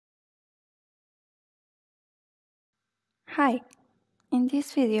Hi, in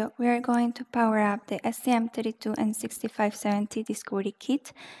this video we are going to power up the STM32N6570 Discovery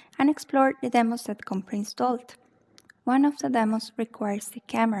Kit and explore the demos that come pre-installed. One of the demos requires the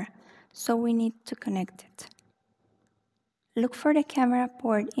camera, so we need to connect it. Look for the camera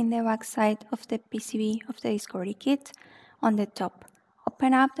port in the backside of the PCB of the Discovery Kit on the top.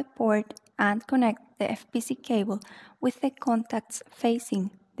 Open up the port and connect the FPC cable with the contacts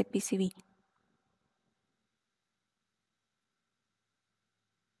facing the PCB.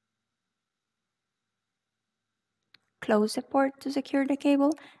 Close the port to secure the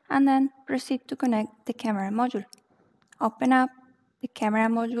cable and then proceed to connect the camera module. Open up the camera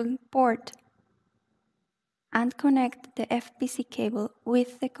module port and connect the FPC cable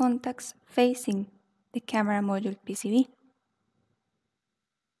with the contacts facing the camera module PCB.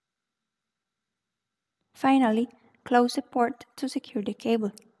 Finally, close the port to secure the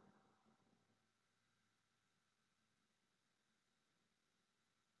cable.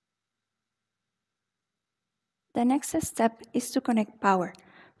 The next step is to connect power.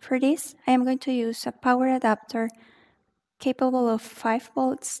 For this, I am going to use a power adapter capable of 5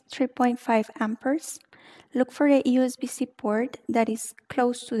 volts, 3.5 amperes. Look for the USB-C port that is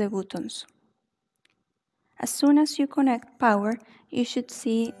close to the buttons. As soon as you connect power, you should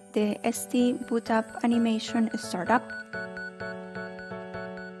see the ST boot up animation start up.